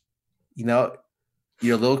you're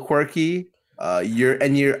a little quirky. I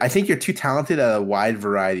think you're too talented at a wide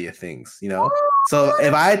variety of things. So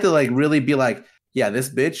if I had to really be like, yeah, this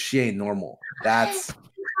bitch, she ain't normal. That's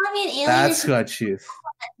who I choose.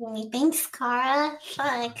 Thanks, Kara.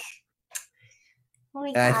 Fuck. Oh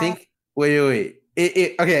and I think wait.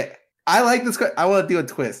 Okay. I like this. I want to do a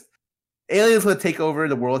twist. Aliens would take over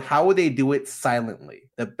the world. How would they do it silently?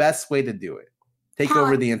 The best way to do it. Take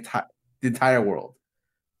over the entire world.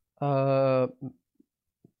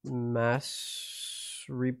 Mass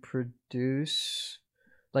reproduce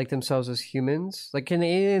like themselves as humans. Like, can the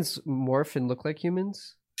aliens morph and look like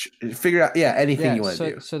humans? Figure out, anything you want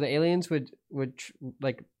to do. So the aliens would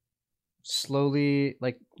slowly,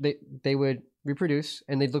 they would reproduce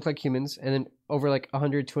and they'd look like humans, and then over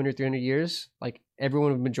 100, 200, 300 years,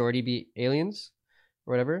 everyone would majority be aliens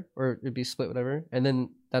or whatever, or it'd be split, whatever, and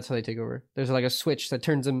then that's how they take over. There's a switch that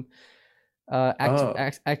turns them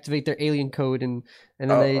activate their alien code, and then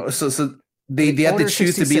they have to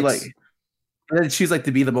choose 66. To be they choose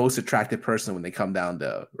to be the most attractive person when they come down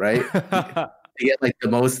though, right? They get the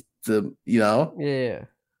most, yeah.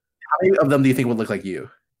 How many of them do you think would look like you?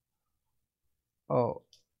 Oh,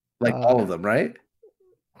 all of them, right?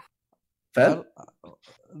 Fed?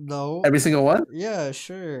 No. Every single one? Yeah,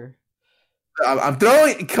 sure. I'm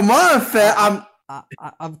throwing. Come on, Fed.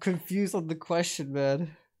 I'm confused on the question,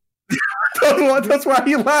 man. That's why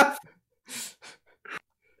you laugh.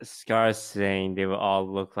 Scar's saying they will all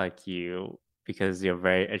look like you because you're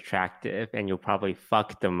very attractive and you'll probably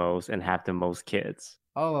fuck the most and have the most kids.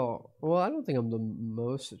 Oh, well, I don't think I'm the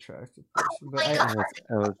most attractive person, but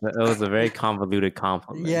it was a very convoluted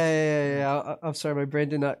compliment. Yeah. I'm sorry, my brain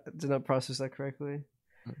did not process that correctly.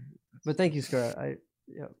 But thank you, Scar. All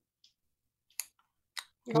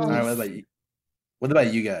right, what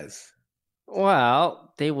about you guys?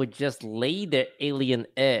 Well, they would just lay their alien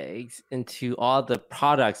eggs into all the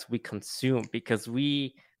products we consume because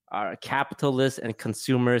we are a capitalist and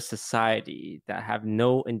consumer society that have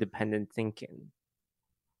no independent thinking.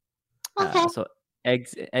 Okay. So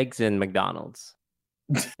eggs in McDonald's,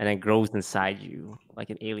 and it grows inside you like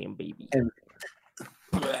an alien baby.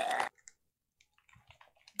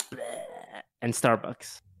 And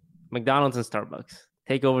Starbucks, McDonald's and Starbucks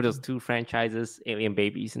take over those two franchises, alien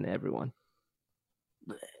babies, and everyone.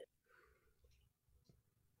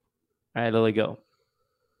 All right, Lily, go.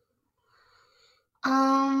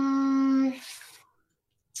 I'm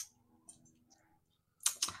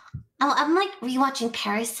rewatching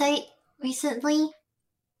Parasite recently.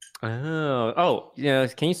 Oh,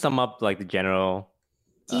 can you sum up the general?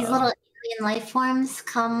 These little alien life forms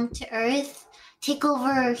come to Earth, take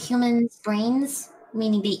over humans' brains,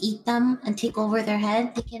 meaning they eat them and take over their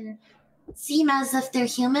head. They can seem as if they're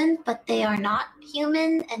human, but they are not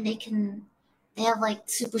human, and they have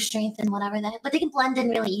super strength and whatever but they can blend in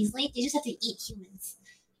really easily. They just have to eat humans.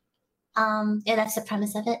 That's the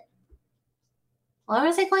premise of it. Where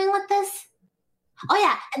was I going with this? Oh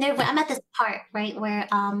yeah, and I'm at this part right where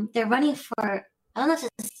they're running for, I don't know if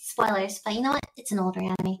it's spoilers, but you know what? It's an older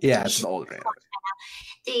anime. Yeah, it's an older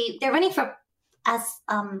anime. They're running for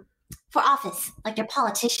office, they're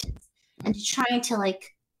politicians, and they're trying to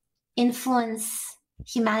influence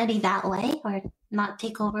humanity that way, or not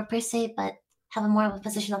take over per se, but have more of a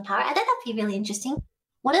position of power. I think that'd be really interesting.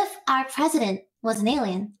 What if our president was an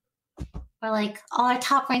alien? Or all our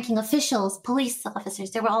top-ranking officials, police officers,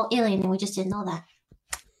 they were all alien and we just didn't know that.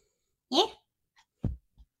 Yeah?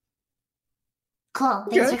 Cool.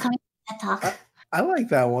 Thanks for coming to that talk. I like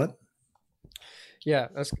that one. Yeah,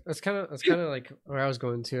 that's kind of where I was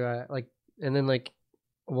going to. And then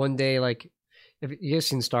one day, if you guys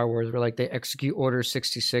seen Star Wars, where they execute Order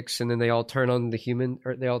 66, and then they all turn on the human,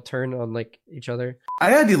 or they all turn on each other. I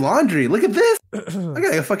gotta do laundry. Look at this. I'm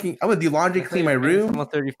gonna do laundry, clean my room.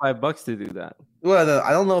 $35 to do that. Well,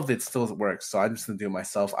 I don't know if it still works, so I'm just gonna do it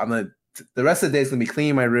myself. The rest of the day is gonna be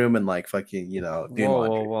cleaning my room and doing laundry.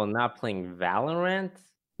 Whoa, not playing Valorant?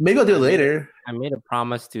 Maybe I'll do it later. I made a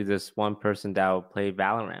promise to this one person that will play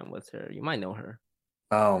Valorant with her. You might know her.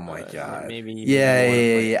 Oh my god! Maybe.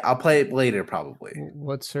 Yeah. I'll play it later, probably.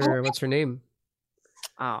 What's her name?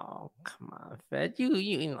 Oh, come on, Fed.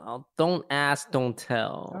 You don't ask, don't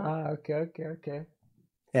tell. Okay.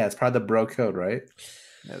 Yeah, it's part of the bro code, right?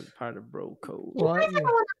 That's part of bro code. You guys ever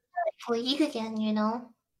want to play League again?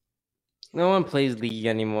 No one plays League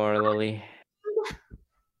anymore, Lily.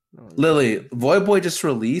 Lily, Void Boy just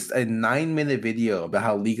released a 9-minute video about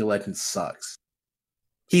how League of Legends sucks.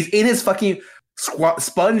 He's in his fucking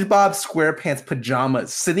SpongeBob SquarePants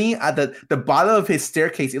pajamas, sitting at the bottom of his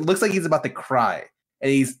staircase. It looks like he's about to cry.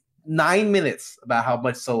 And he's 9 minutes about how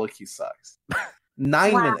much solo queue sucks.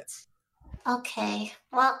 9 minutes. Okay.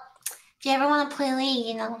 Well, if you ever want to play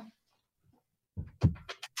League,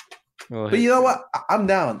 But you know what? I'm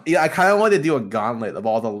down. Yeah, I kind of want to do a gauntlet of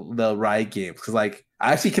all the Riot games because I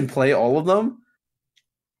actually can play all of them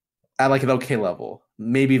at an okay level.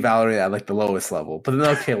 Maybe Valorant at the lowest level, but an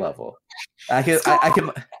okay level. I can.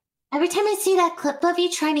 Every time I see that clip of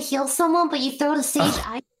you trying to heal someone, but you throw the sage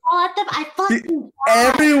eyeball at them, I fucking.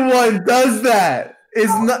 Everyone does that.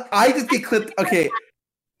 It's not. I just get clipped. Okay.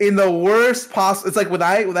 In the worst possible, it's like when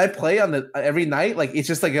I play on every night, it's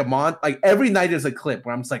just like every night there's a clip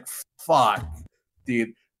where I'm just like, fuck,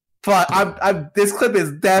 dude, fuck. I'm this clip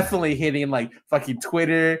is definitely hitting fucking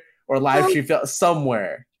Twitter or live stream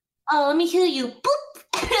somewhere. Oh, let me heal you. Boop.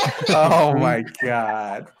 Oh my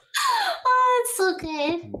god. Oh, it's so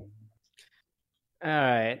good. All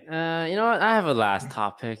right. You know what? I have a last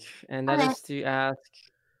topic, and that is to ask,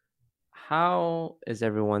 how is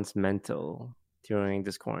everyone's mental during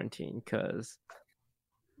this quarantine? Because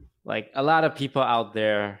a lot of people out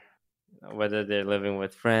there, whether they're living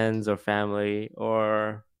with friends or family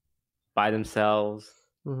or by themselves,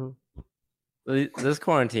 this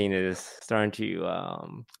quarantine is starting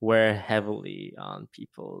to wear heavily on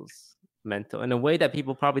people's mental in a way that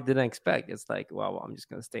people probably didn't expect. It's like, well, I'm just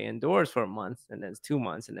going to stay indoors for a month, and then it's 2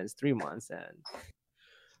 months, and then it's 3 months. And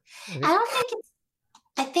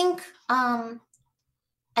I think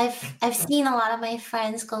I've seen a lot of my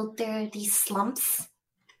friends go through these slumps.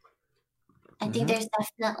 I think there's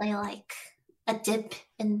definitely a dip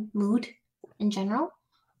in mood in general,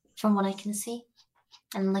 from what I can see,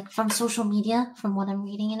 and from social media, from what I'm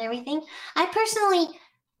reading and everything. I personally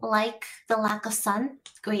like the lack of sun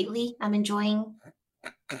greatly. I'm enjoying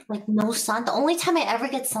no sun. The only time I ever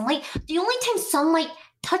get sunlight, the only time sunlight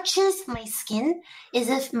touches my skin is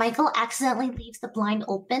if Michael accidentally leaves the blind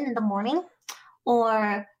open in the morning,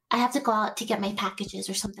 or I have to go out to get my packages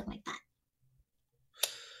or something like that.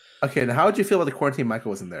 Okay, now how would you feel about the quarantine Michael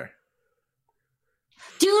wasn't there?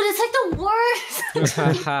 Dude, it's the worst.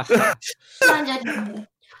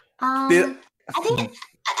 I think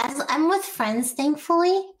I'm with friends,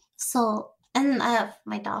 thankfully. So, and I have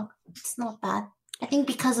my dog. It's not bad. I think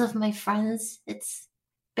because of my friends, it's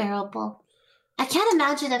bearable. I can't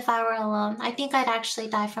imagine if I were alone. I think I'd actually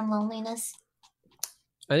die from loneliness.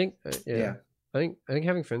 I think, yeah. I think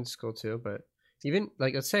having friends is cool too. But even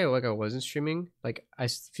let's say I wasn't streaming, I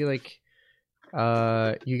feel like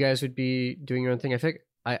you guys would be doing your own thing. I feel like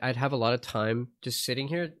I'd have a lot of time just sitting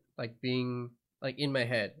here, being in my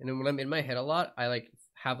head. And then when I'm in my head a lot, I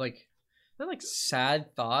have not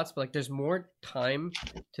sad thoughts, but there's more time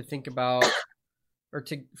to think about or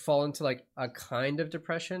to fall into a kind of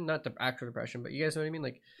depression, not the actual depression, but you guys know what I mean?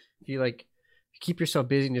 If you keep yourself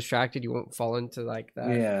busy and distracted, you won't fall into that.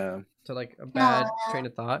 Yeah. To a bad train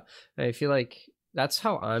of thought. And I feel like that's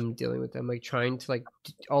how I'm dealing with them. Trying to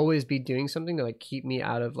always be doing something to keep me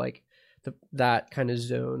out of that kind of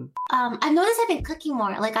zone. I've noticed I've been cooking more.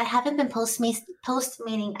 I haven't been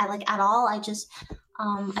postmating at all. I just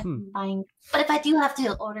I've been buying. But if I do have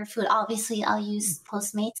to order food, obviously I'll use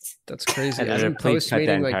Postmates. That's crazy. Please cut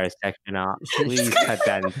that entire section out. Please cut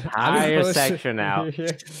that entire section out.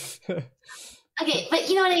 Okay, but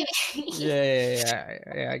you know what I mean.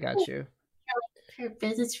 Yeah, I got you.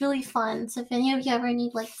 Purpose. It's really fun. So if any of you ever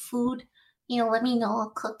need food, let me know. I'll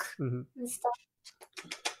cook and stuff.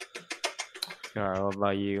 Scar, what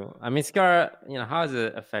about you? I mean, Scar, how has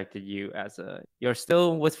it affected you you're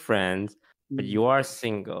still with friends, but you are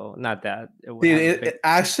single. Not that. Dude, it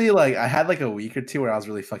actually, I had a week or two where I was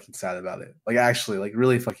really fucking sad about it. Actually,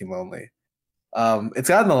 really fucking lonely. It's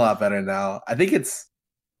gotten a lot better now. I think it's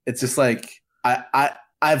just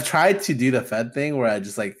I've tried to do the Fed thing where I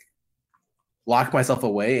just lock myself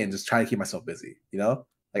away and just try to keep myself busy.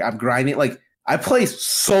 I'm grinding. I play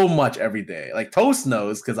so much every day. Toast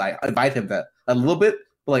knows because I invite him that a little bit.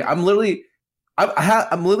 But I'm literally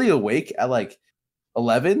awake at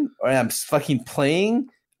 11, or I'm fucking playing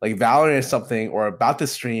Valorant or something, or about to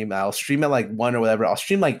stream. I'll stream at 1 or whatever. I'll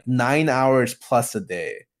stream 9 hours plus a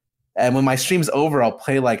day, and when my stream's over, I'll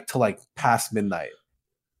play till past midnight,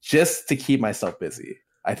 just to keep myself busy.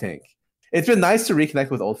 I think it's been nice to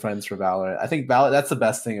reconnect with old friends for Valorant. I think that's the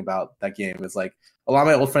best thing about that game is a lot of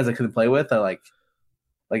my old friends I couldn't play with are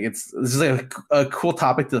it's just a cool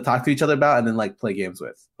topic to talk to each other about and then play games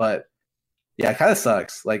with. But Yeah, it kind of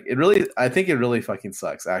sucks. Like I think it really fucking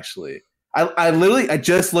sucks. Actually, I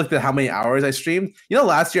just looked at how many hours I streamed. You know,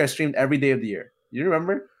 last year I streamed every day of the year. You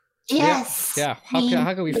remember? Yes. Yeah. How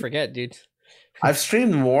can we forget, dude? I've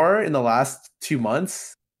streamed more in the last 2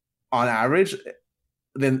 months on average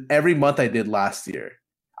than every month I did last year.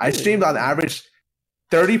 I streamed on average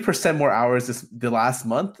 30% more hours the last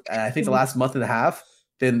month, and I think the last month and a half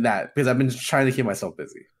than that because I've been trying to keep myself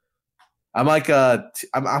busy. I'm like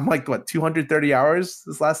I'm like what 230 hours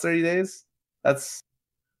this last 30 days. It's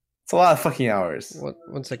a lot of fucking hours.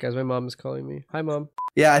 One sec, guys. My mom is calling me. Hi, Mom.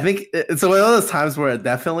 Yeah, I think it's one of those times where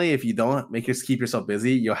definitely if you don't keep yourself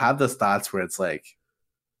busy, you'll have those thoughts where it's like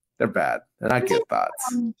they're bad. They're not good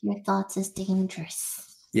thoughts. Your thoughts is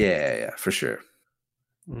dangerous. Yeah, for sure.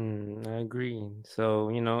 I agree. So,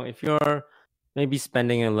 if you're maybe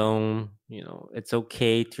spending alone, it's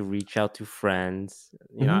okay to reach out to friends.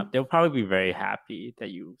 They'll probably be very happy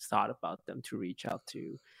that you thought about them to reach out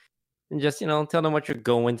to. And just, tell them what you're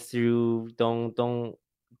going through. Don't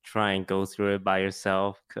try and go through it by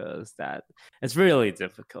yourself because it's really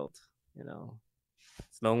difficult.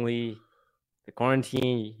 It's lonely. The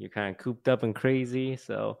quarantine, you're kind of cooped up and crazy.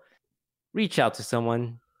 So reach out to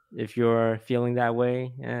someone if you're feeling that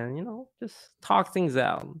way and, just talk things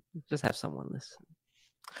out. Just have someone listen.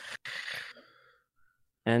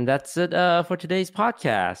 And that's it for today's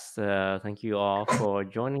podcast. Thank you all for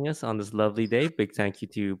joining us on this lovely day. Big thank you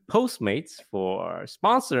to Postmates for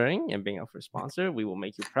sponsoring and being our first sponsor. We will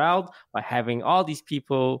make you proud by having all these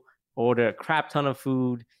people order a crap ton of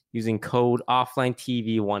food using code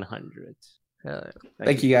OfflineTV100.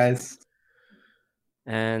 Thank you guys.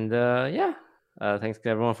 And thanks to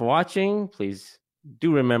everyone for watching. Please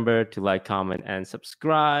do remember to like, comment, and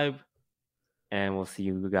subscribe. And we'll see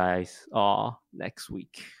you guys all next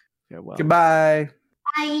week. Farewell. Goodbye.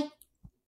 Bye.